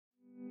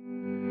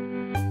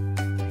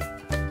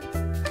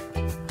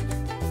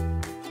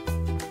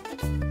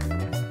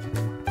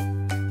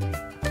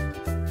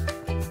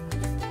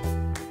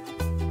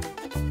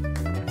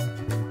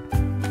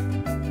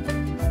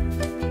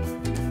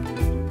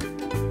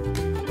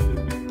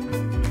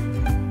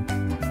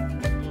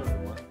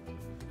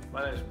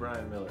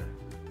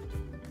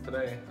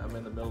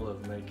the middle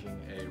of making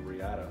a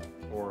Riata,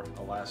 or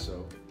a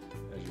lasso,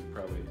 as you're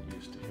probably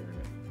used to hearing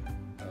it.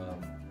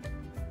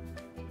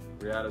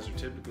 Riatas are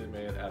typically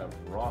made out of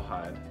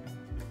rawhide,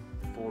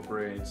 4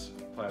 braids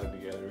plaited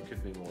together. It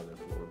could be more than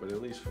 4, but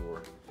at least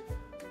 4.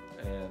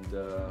 And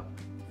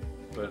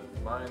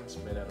but mine's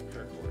made out of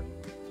paracord.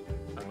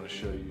 I'm going to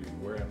show you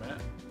where I'm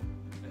at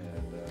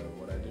and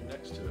what I do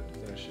next to it to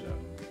finish it up.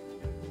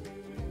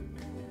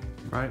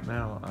 Right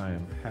now I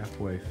am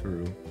halfway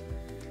through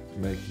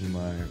making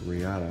my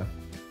Riata.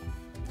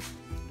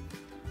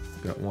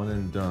 Got one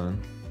end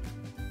done.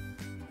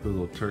 Put a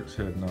little Turk's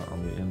head knot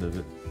on the end of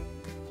it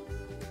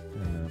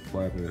and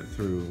flattened it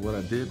through. What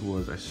I did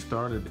was I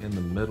started in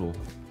the middle,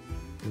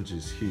 which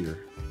is here,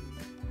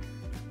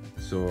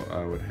 so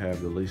I would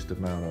have the least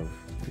amount of,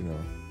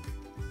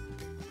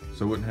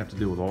 so I wouldn't have to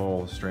deal with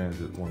all the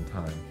strands at one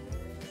time.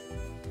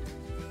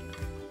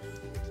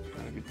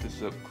 Trying to get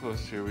this up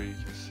close here where you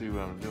can see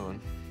what I'm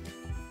doing.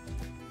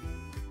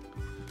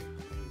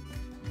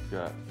 I've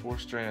got 4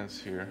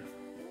 strands here.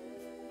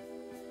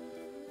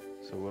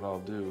 So what I'll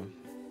do,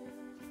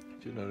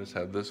 if you notice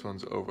how this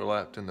one's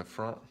overlapped in the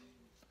front,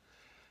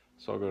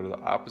 so I'll go to the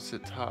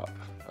opposite top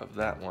of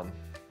that one,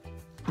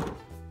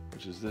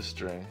 which is this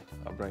string.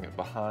 I'll bring it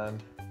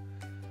behind,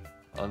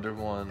 under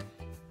one,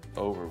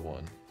 over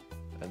one,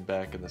 and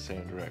back in the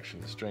same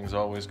direction. The strings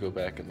always go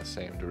back in the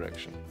same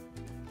direction.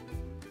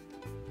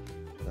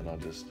 Then I'll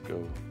just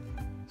go,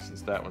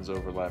 since that one's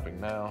overlapping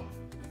now,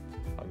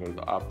 I'll go to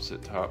the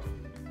opposite top,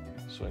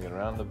 swing it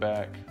around the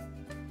back,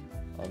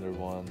 under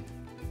one,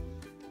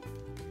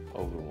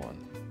 over one.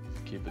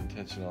 Keeping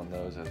tension on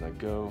those as I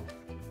go,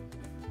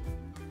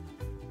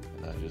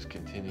 and I just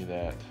continue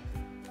that,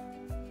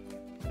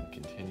 and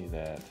continue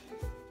that,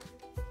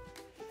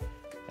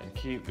 and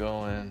keep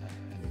going,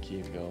 and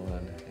keep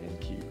going, and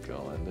keep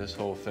going. This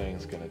whole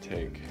thing's gonna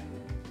take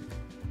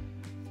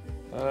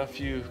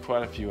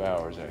quite a few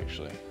hours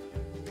actually.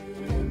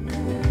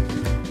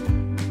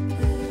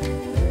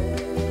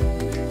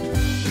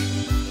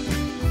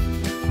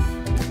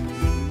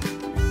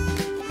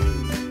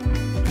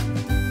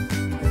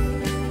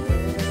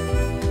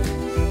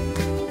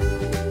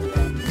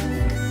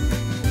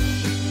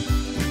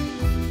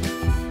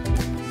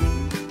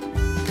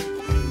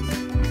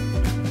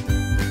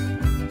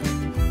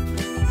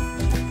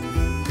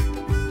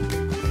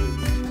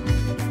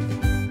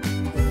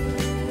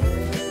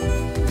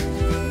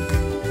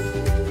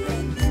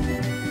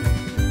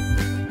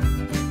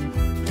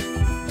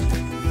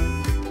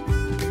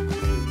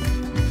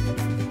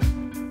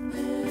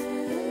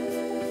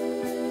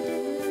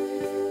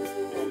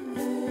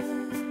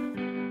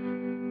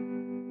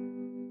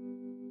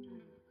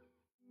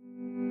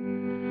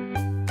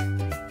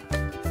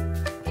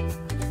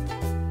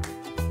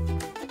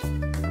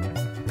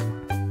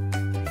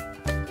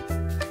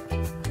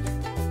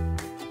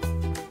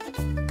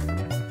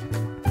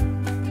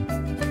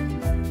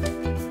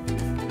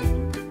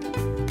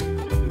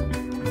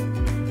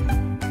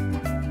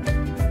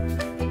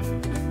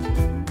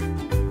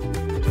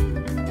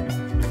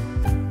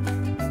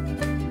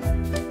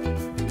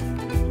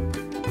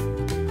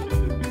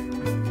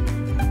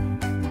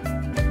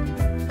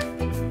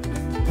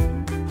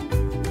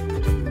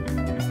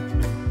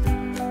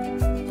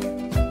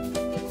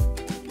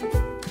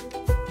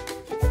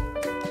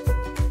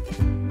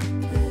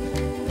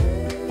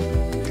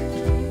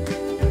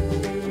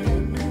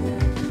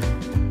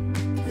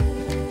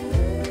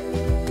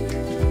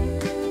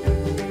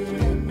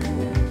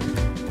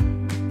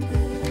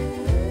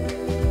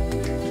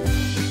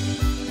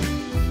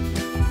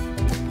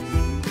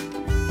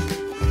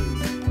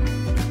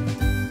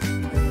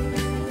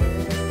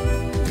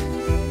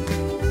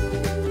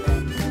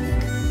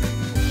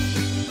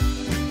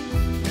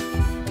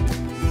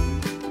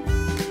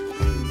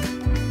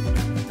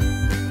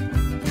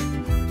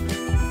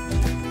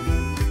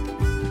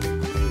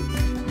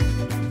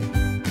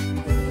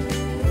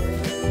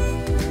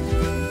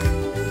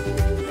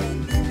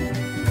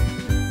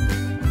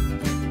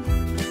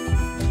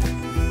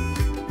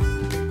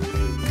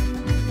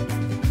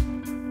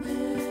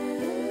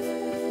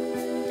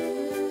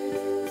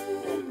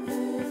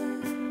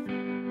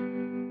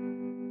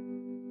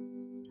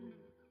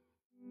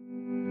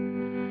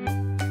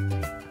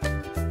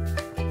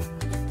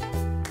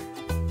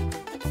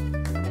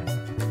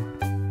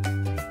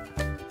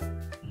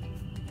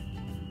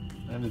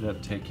 Ended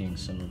up taking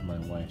some of my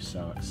wife's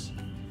socks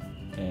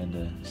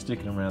and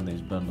sticking them around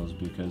these bundles,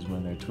 because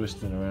when they're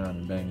twisting around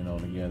and banging all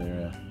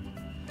together,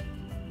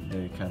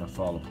 they kind of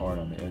fall apart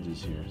on the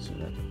edges here, so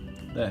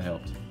that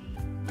helped.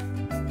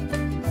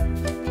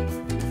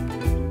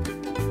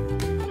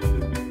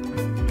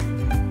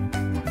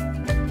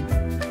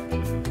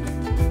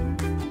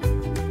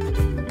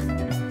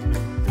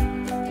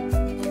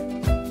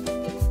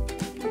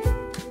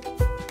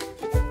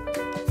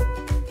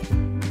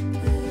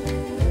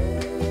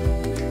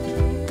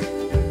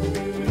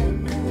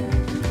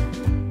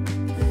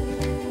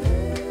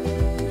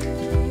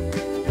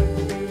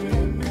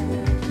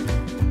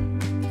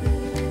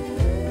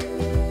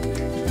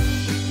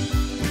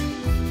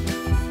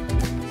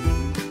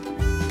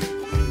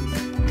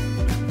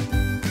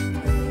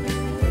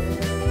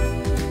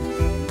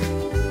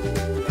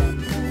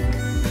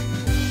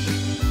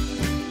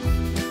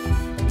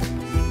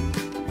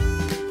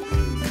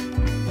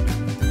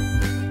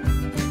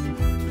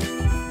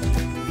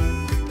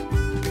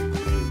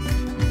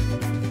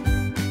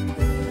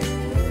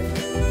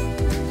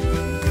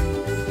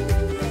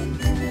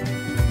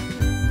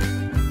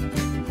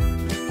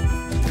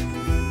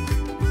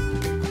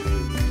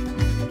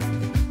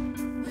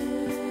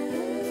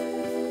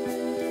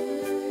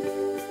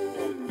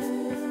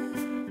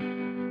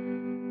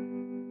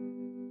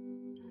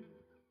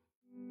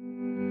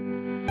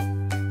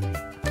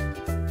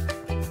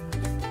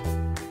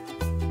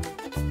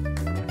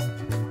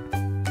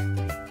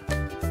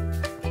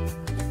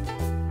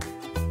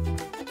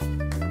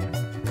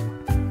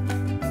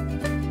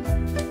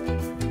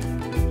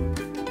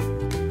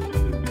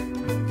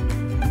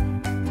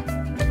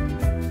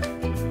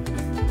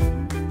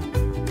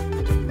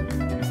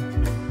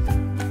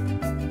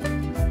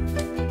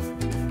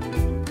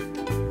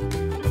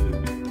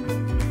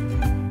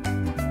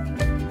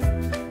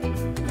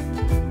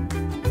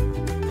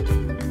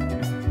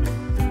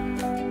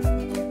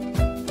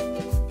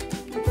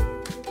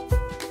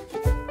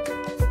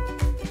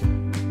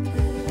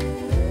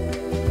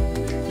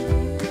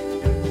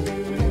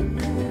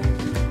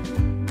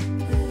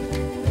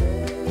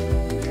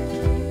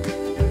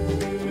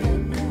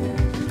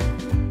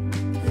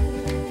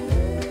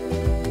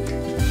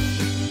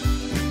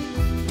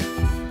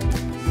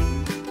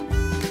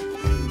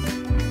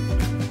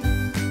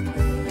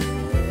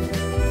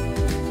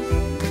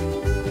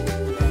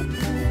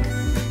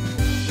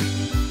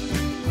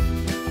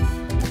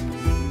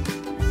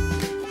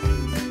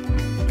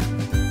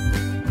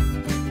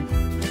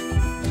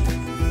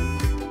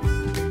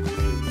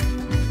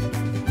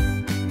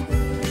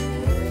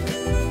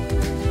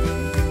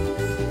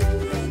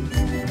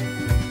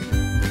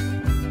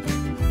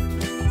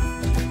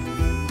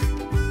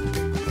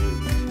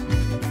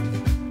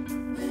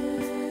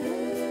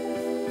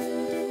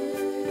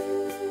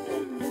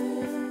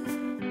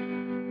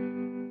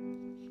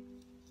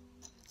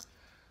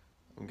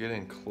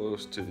 getting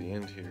close to the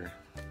end here.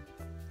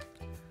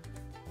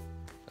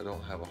 I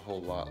don't have a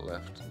whole lot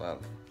left, a lot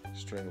of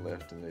string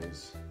left in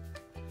these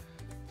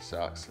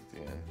socks at the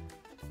end.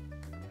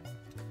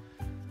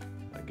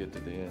 When I get to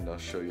the end, I'll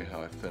show you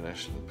how I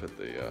finish and put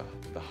the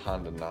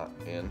Honda knot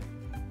in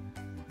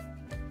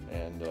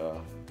and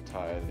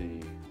tie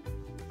the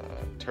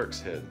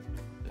Turk's head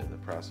in the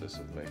process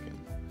of making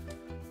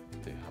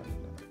the Honda knot.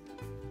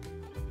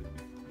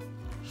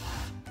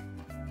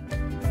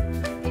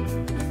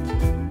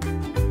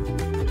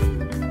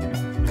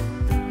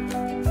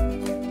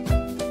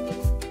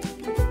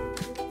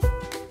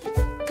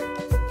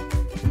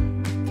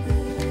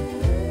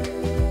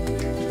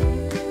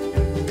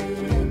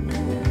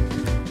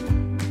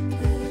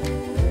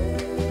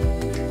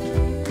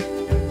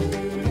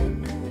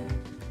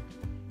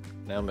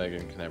 Now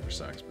Megan can have her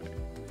socks back.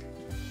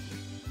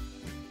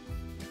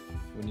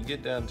 When you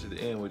get down to the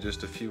end with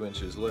just a few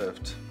inches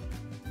left,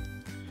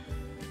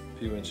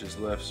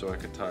 so I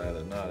could tie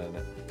a knot in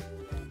it,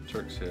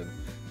 Turk's head,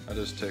 I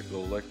just take a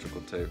little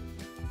electrical tape,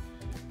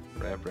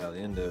 wrap around the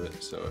end of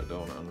it so it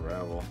don't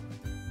unravel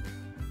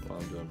while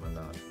I'm doing my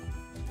knot.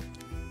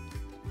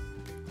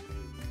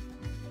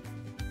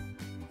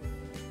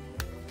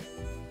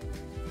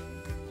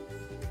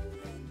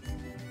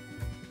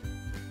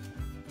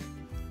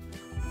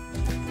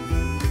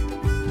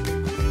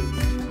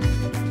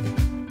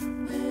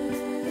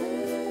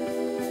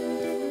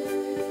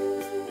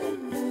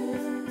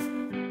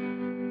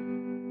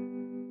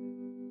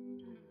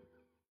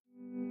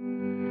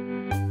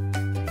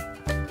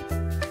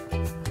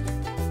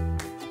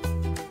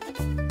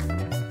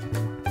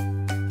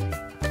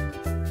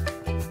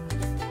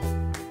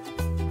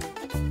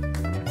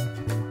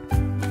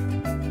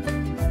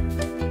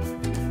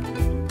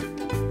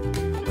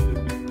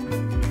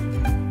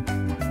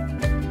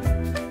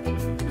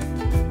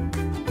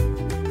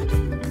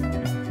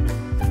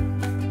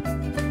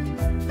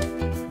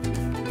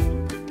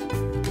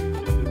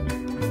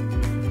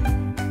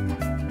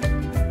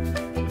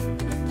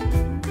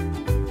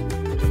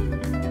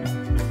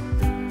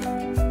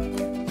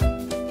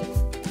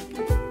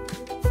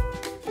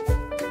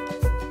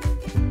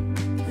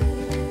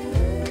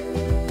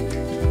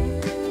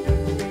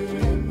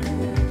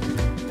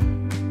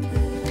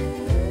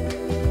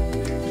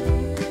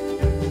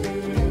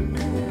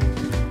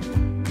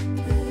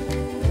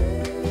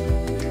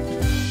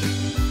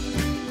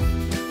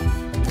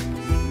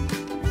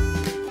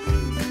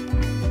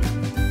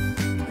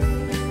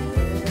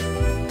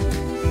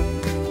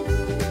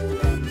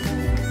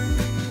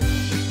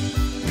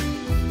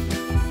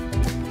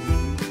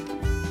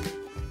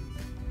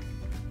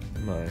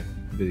 My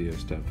video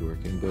stopped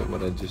working, but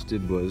what I just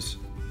did was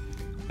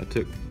I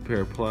took a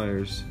pair of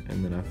pliers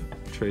and then I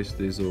traced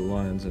these little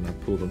lines and I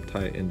pulled them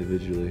tight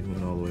individually,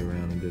 went all the way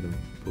around and did them,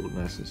 pulled it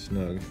nice and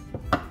snug.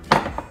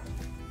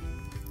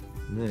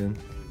 And then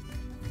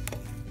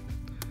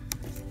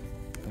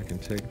I can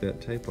take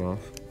that tape off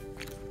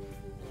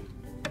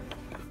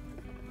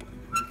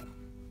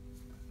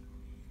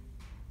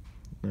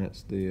and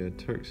that's the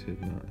Turk's head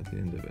knot at the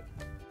end of it.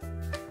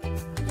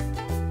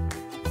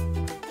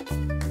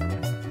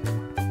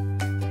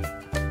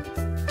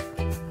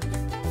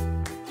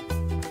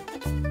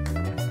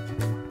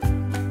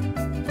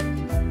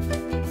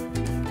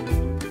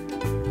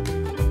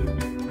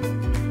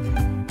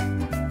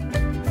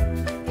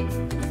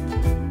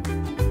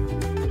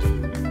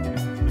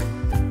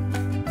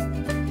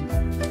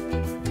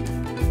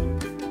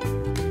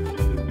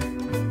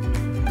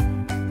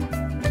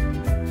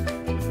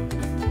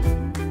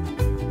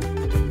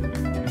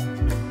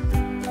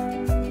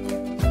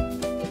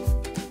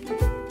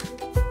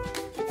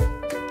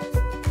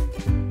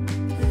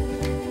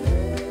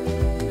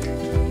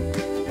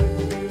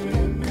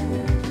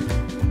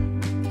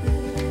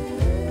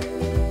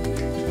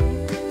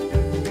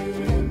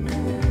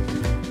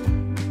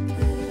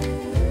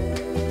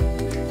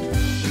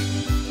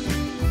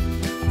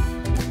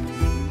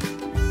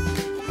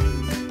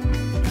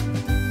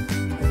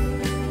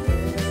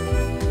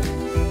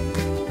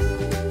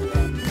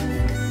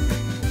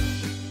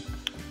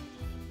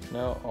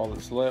 Now all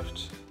that's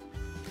left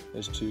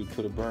is to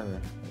put a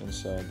burner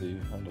inside the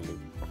Honda loop.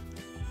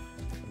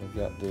 And I've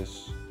got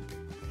this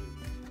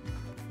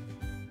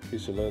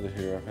piece of leather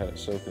here. I've had it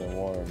soaking in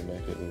water to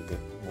make it a little bit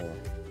more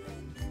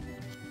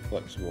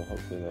flexible.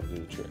 Hopefully that'll do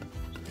the trick.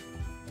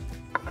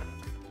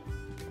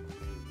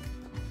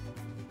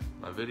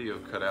 My video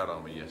cut out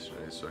on me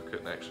yesterday, so I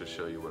couldn't actually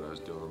show you what I was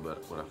doing,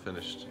 but what I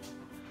finished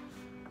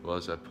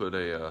was I put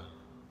a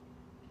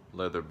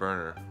leather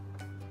burner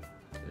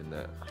in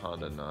that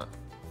Honda knot.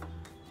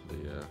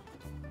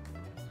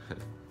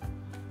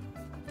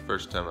 The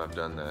first time I've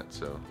done that,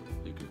 so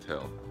you can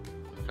tell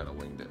I kind of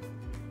winged it,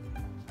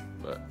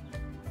 but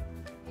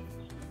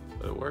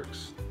it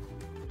works.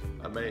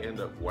 I may end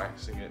up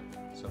waxing it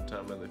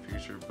sometime in the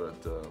future, but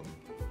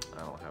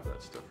I don't have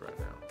that stuff right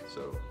now.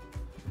 So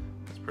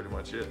that's pretty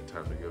much it.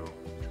 Time to go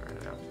try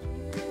it out.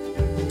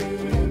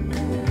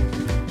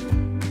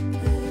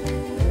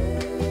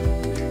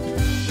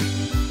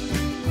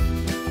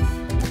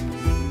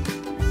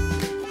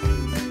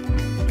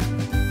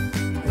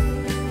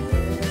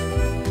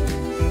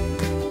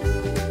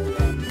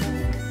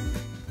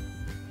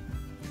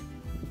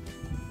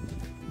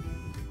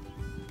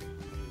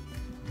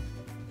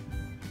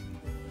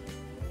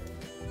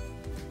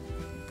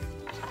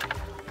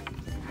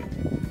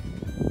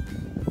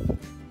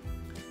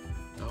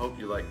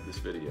 liked this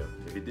video.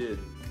 If you did,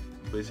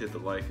 please hit the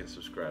like and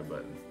subscribe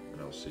button,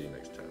 and I'll see you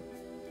next time.